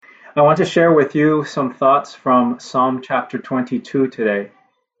I want to share with you some thoughts from Psalm chapter 22 today.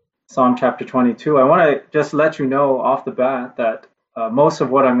 Psalm chapter 22. I want to just let you know off the bat that most of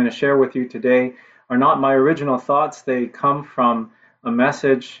what I'm going to share with you today are not my original thoughts. They come from a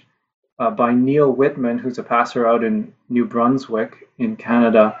message by Neil Whitman, who's a pastor out in New Brunswick in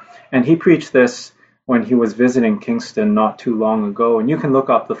Canada. And he preached this when he was visiting Kingston not too long ago. And you can look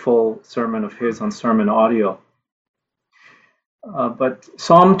up the full sermon of his on Sermon Audio. But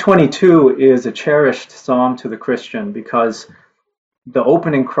Psalm 22 is a cherished psalm to the Christian because the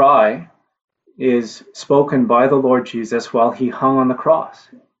opening cry is spoken by the Lord Jesus while he hung on the cross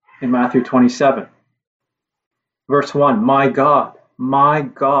in Matthew 27. Verse 1, my God,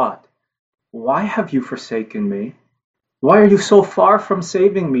 why have you forsaken me? Why are you so far from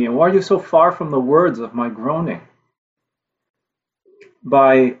saving me? And why are you so far from the words of my groaning?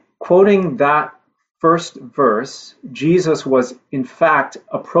 By quoting that first verse, Jesus was in fact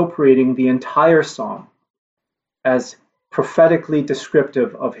appropriating the entire psalm as prophetically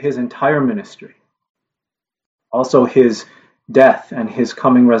descriptive of his entire ministry, also his death and his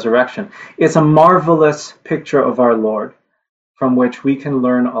coming resurrection. It's a marvelous picture of our Lord from which we can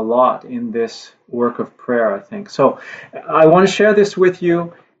learn a lot in this work of prayer, I think. So I want to share this with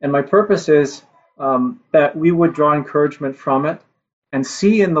you, and my purpose is that we would draw encouragement from it and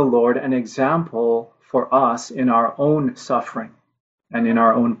see in the Lord an example for us in our own suffering and in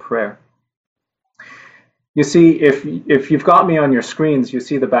our own prayer. You see, if you've got me on your screens, you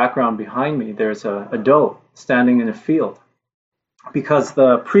see the background behind me. There's a doe standing in a field, because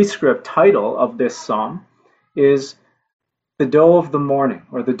the prescript title of this psalm is the doe of the morning,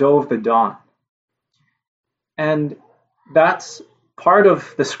 or the doe of the dawn. And that's part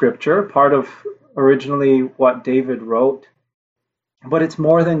of the scripture, part of originally what David wrote, but it's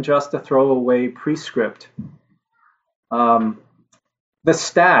more than just a throwaway prescript. The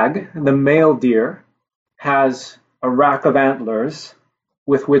stag, the male deer, has a rack of antlers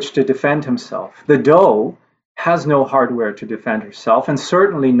with which to defend himself. The doe has no hardware to defend herself, and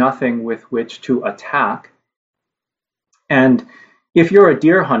certainly nothing with which to attack. And if you're a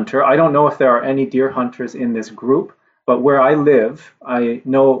deer hunter, I don't know if there are any deer hunters in this group, but where I live, I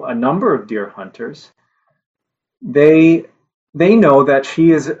know a number of deer hunters. They know that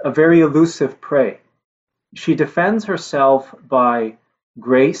she is a very elusive prey. She defends herself by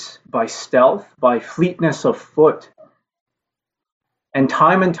grace, by stealth, by fleetness of foot. And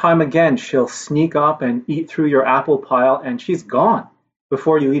time again, she'll sneak up and eat through your apple pile, and she's gone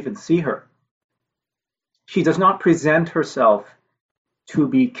before you even see her. She does not present herself to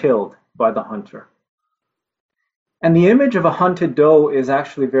be killed by the hunter. And the image of a hunted doe is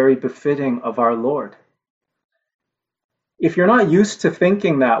actually very befitting of our Lord. If you're not used to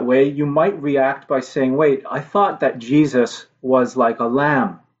thinking that way, you might react by saying, wait, I thought that Jesus was like a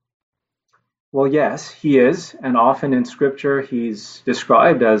lamb. Well, yes, he is, and often in Scripture he's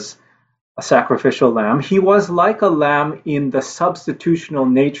described as a sacrificial lamb. He was like a lamb in the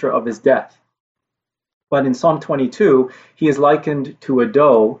substitutional nature of his death. But in Psalm 22, he is likened to a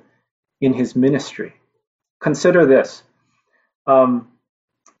doe in his ministry. Consider this.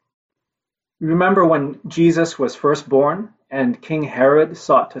 Remember when Jesus was first born and King Herod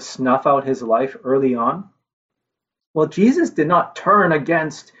sought to snuff out his life early on? Well, Jesus did not turn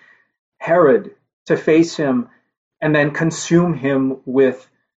against Herod to face him and then consume him with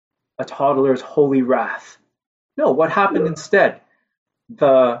a toddler's holy wrath. No, what happened instead?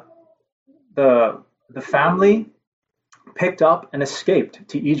 The family picked up and escaped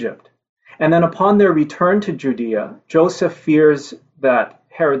to Egypt. And then upon their return to Judea, Joseph fears that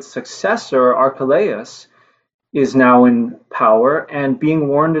Herod's successor, Archelaus, is now in power, and being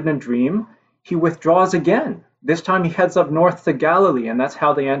warned in a dream, he withdraws again. This time he heads up north to Galilee, and that's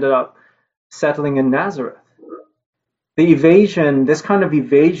how they ended up settling in Nazareth. The evasion, this kind of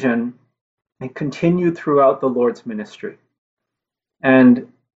evasion, it continued throughout the Lord's ministry.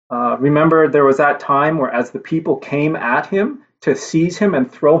 And remember, there was that time where as the people came at him to seize him and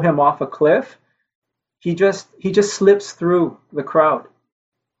throw him off a cliff, he just slips through the crowd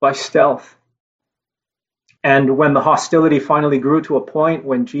by stealth. And when the hostility finally grew to a point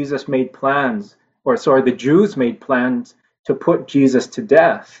when the Jews made plans to put Jesus to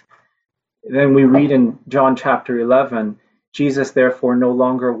death, then we read in John chapter 11, Jesus therefore no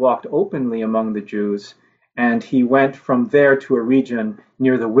longer walked openly among the Jews, and he went from there to a region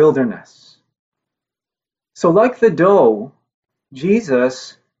near the wilderness. So like the doe,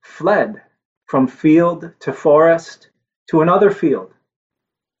 Jesus fled from field to forest to another field,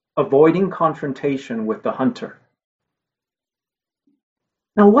 avoiding confrontation with the hunter.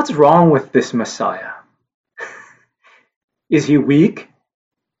 Now, what's wrong with this Messiah? Is he weak?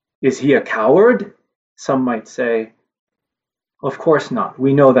 Is he a coward? Some might say. Of course not.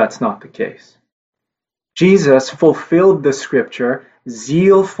 We know that's not the case. Jesus fulfilled the scripture,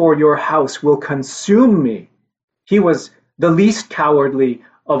 zeal for your house will consume me. He was the least cowardly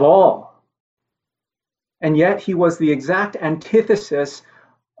of all. And yet he was the exact antithesis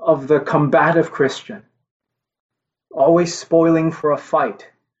of the combative Christian, always spoiling for a fight.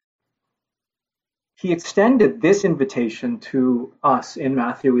 He extended this invitation to us in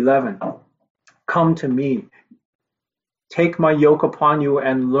Matthew 11. Come to me. Take my yoke upon you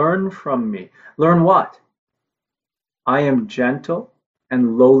and learn from me. Learn what? I am gentle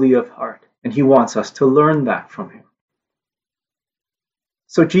and lowly of heart. And he wants us to learn that from him.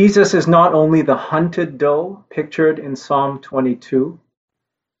 So Jesus is not only the hunted doe pictured in Psalm 22,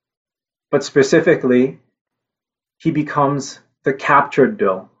 but specifically, he becomes the captured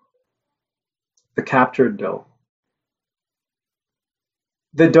doe. The captured doe.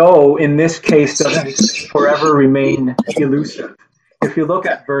 The doe, in this case, doesn't forever remain elusive. If you look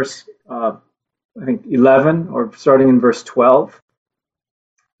at verse, I think 11, or starting in verse 12,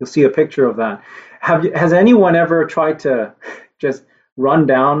 you'll see a picture of that. Has anyone ever tried to just run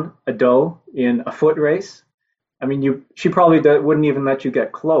down a doe in a foot race? I mean, she probably wouldn't even let you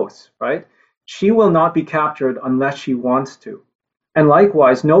get close, right? She will not be captured unless she wants to. And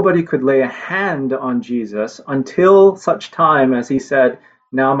likewise, nobody could lay a hand on Jesus until such time as he said,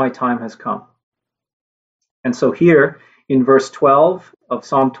 now my time has come. And so here in verse 12 of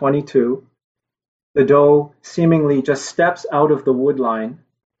Psalm 22, the doe seemingly just steps out of the wood line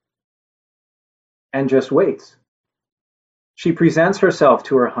and just waits. She presents herself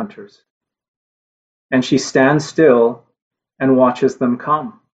to her hunters, and she stands still and watches them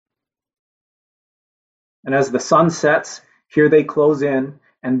come. And as the sun sets, here they close in,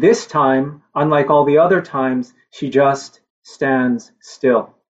 and this time, unlike all the other times, she just stands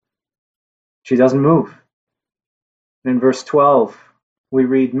still. She doesn't move. And in verse 12, we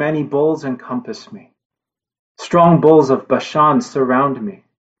read, many bulls encompass me. Strong bulls of Bashan surround me.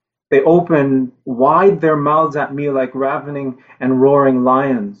 They open wide their mouths at me like ravening and roaring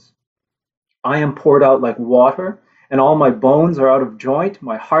lions. I am poured out like water, and all my bones are out of joint.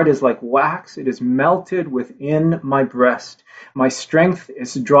 My heart is like wax. It is melted within my breast. My strength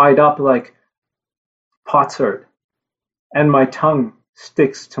is dried up like potsherd, and my tongue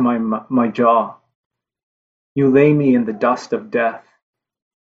sticks to my jaw. You lay me in the dust of death.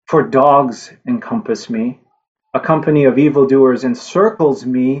 For dogs encompass me. A company of evildoers encircles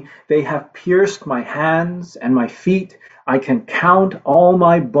me. They have pierced my hands and my feet. I can count all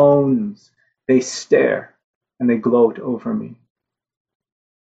my bones. They stare and they gloat over me.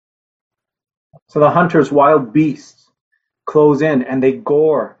 So the hunter's wild beasts close in and they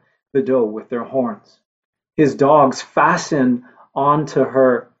gore the doe with their horns. His dogs fasten onto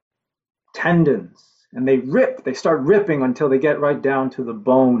her tendons and they start ripping until they get right down to the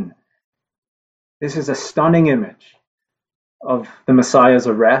bone. This is a stunning image of the Messiah's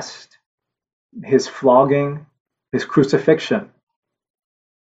arrest, his flogging, his crucifixion.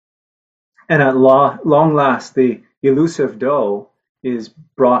 And at long last, the elusive doe is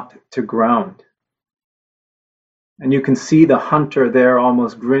brought to ground. And you can see the hunter there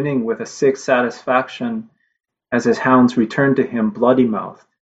almost grinning with a sick satisfaction as his hounds return to him bloody-mouthed.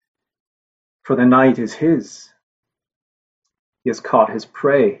 For the night is his. He has caught his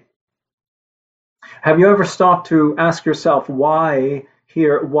prey. Have you ever stopped to ask yourself why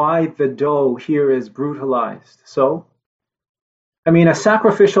the doe here is brutalized? So, I mean, a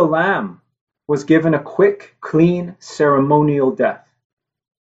sacrificial lamb was given a quick, clean, ceremonial death.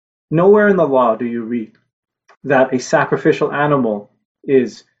 Nowhere in the law do you read that a sacrificial animal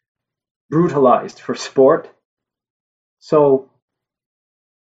is brutalized for sport. So,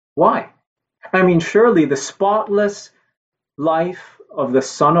 why? I mean, surely the spotless life of the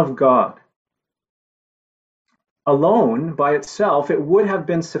Son of God alone, by itself, it would have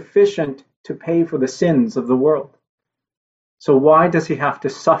been sufficient to pay for the sins of the world. So why does he have to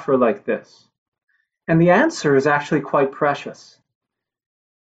suffer like this? And the answer is actually quite precious.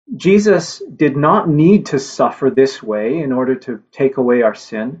 Jesus did not need to suffer this way in order to take away our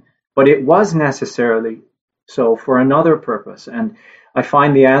sin, but it was necessarily so for another purpose. And I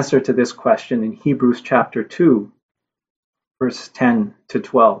find the answer to this question in Hebrews chapter 2, verse 10 to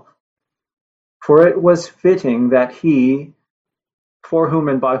 12. For it was fitting that he, for whom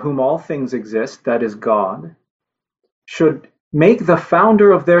and by whom all things exist, that is God, should make the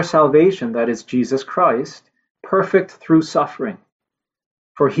founder of their salvation, that is Jesus Christ, perfect through suffering.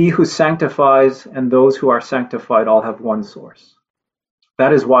 For he who sanctifies and those who are sanctified all have one source.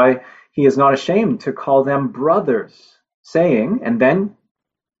 That is why he is not ashamed to call them brothers, saying, and then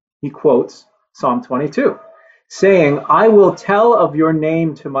he quotes Psalm 22, saying, "I will tell of your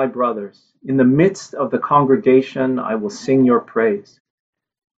name to my brothers. In the midst of the congregation, I will sing your praise.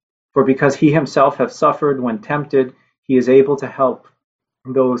 For because he himself has suffered when tempted, he is able to help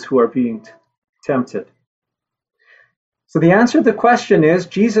those who are being tempted." So the answer to the question is,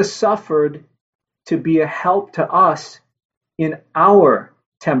 Jesus suffered to be a help to us in our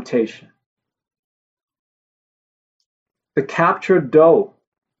temptation. The captured doe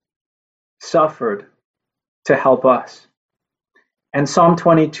suffered to help us. And Psalm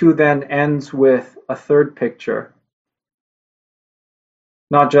 22 then ends with a third picture.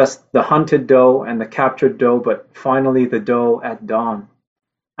 Not just the hunted doe and the captured doe, but finally the doe at dawn,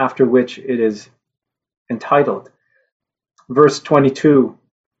 after which it is entitled. Verse 22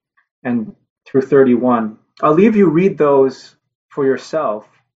 and through 31. I'll leave you read those for yourself.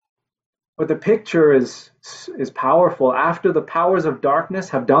 But the picture is powerful. After the powers of darkness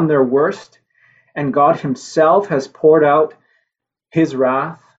have done their worst, and God himself has poured out his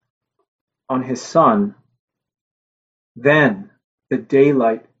wrath on his Son, then the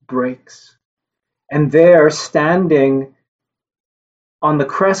daylight breaks. And there, standing on the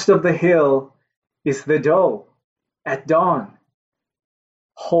crest of the hill, is the doe at dawn,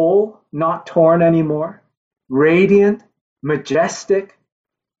 whole, not torn anymore, radiant, majestic.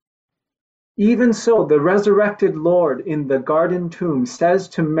 Even so, the resurrected Lord in the garden tomb says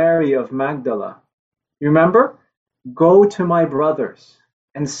to Mary of Magdala, remember, go to my brothers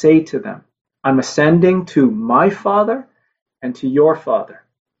and say to them, I'm ascending to my Father and to your Father,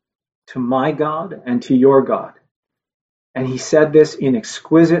 to my God and to your God. And he said this in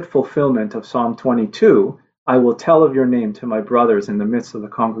exquisite fulfillment of Psalm 22, I will tell of your name to my brothers in the midst of the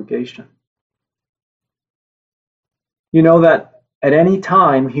congregation. You know that at any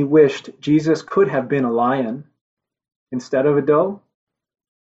time he wished Jesus could have been a lion instead of a doe.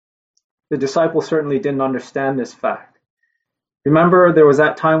 The disciples certainly didn't understand this fact. Remember, there was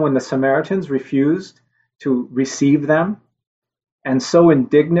that time when the Samaritans refused to receive them. And so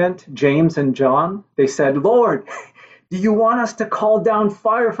indignant, James and John, they said, Lord, do you want us to call down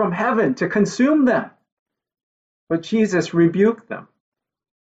fire from heaven to consume them? But Jesus rebuked them.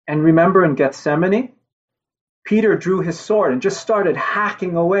 And remember in Gethsemane, Peter drew his sword and just started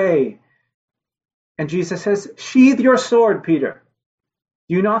hacking away. And Jesus says, sheathe your sword, Peter.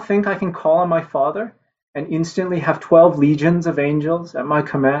 Do you not think I can call on my Father and instantly have 12 legions of angels at my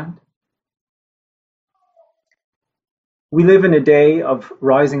command? We live in a day of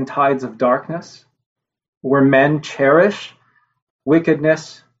rising tides of darkness, where men cherish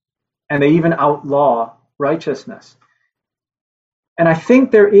wickedness and they even outlaw righteousness. And I think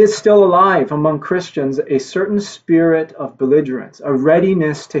there is still alive among Christians a certain spirit of belligerence, a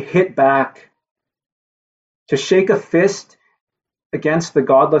readiness to hit back, to shake a fist against the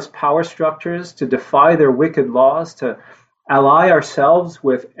godless power structures, to defy their wicked laws, to ally ourselves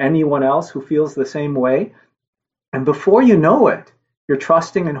with anyone else who feels the same way. And before you know it, you're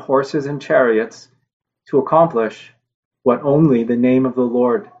trusting in horses and chariots to accomplish what only the name of the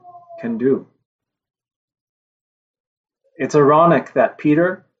Lord can do. It's ironic that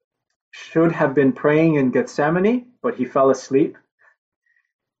Peter should have been praying in Gethsemane, but he fell asleep.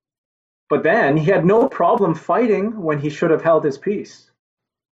 But then he had no problem fighting when he should have held his peace.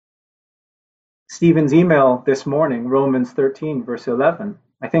 Stephen's email this morning, Romans 13, verse 11,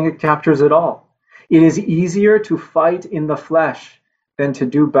 I think it captures it all. It is easier to fight in the flesh than to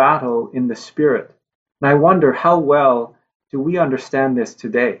do battle in the spirit. And I wonder how well do we understand this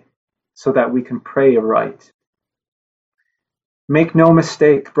today so that we can pray aright. Make no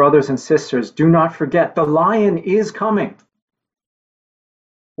mistake, brothers and sisters, do not forget, the lion is coming.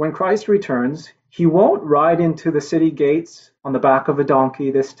 When Christ returns, he won't ride into the city gates on the back of a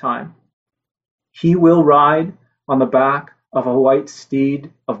donkey this time. He will ride on the back of a white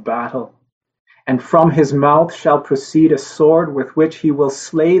steed of battle. And from his mouth shall proceed a sword with which he will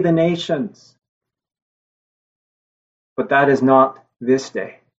slay the nations. But that is not this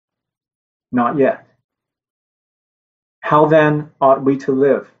day. Not yet. How then ought we to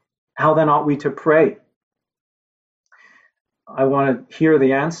live? How then ought we to pray? I want to hear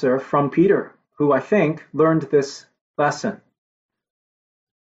the answer from Peter, who I think learned this lesson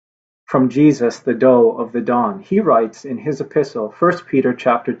from Jesus, the doe of the dawn. He writes in his epistle, 1 Peter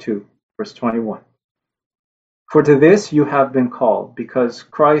chapter 2, verse 21. For to this you have been called, because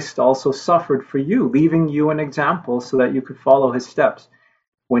Christ also suffered for you, leaving you an example so that you could follow his steps.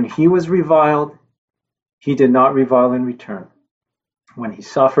 When he was reviled, he did not revile in return. When he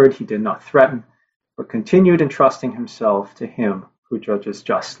suffered, he did not threaten, but continued entrusting himself to him who judges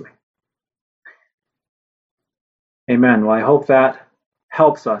justly. Amen. Well, I hope that helps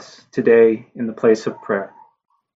helps us today in the place of prayer.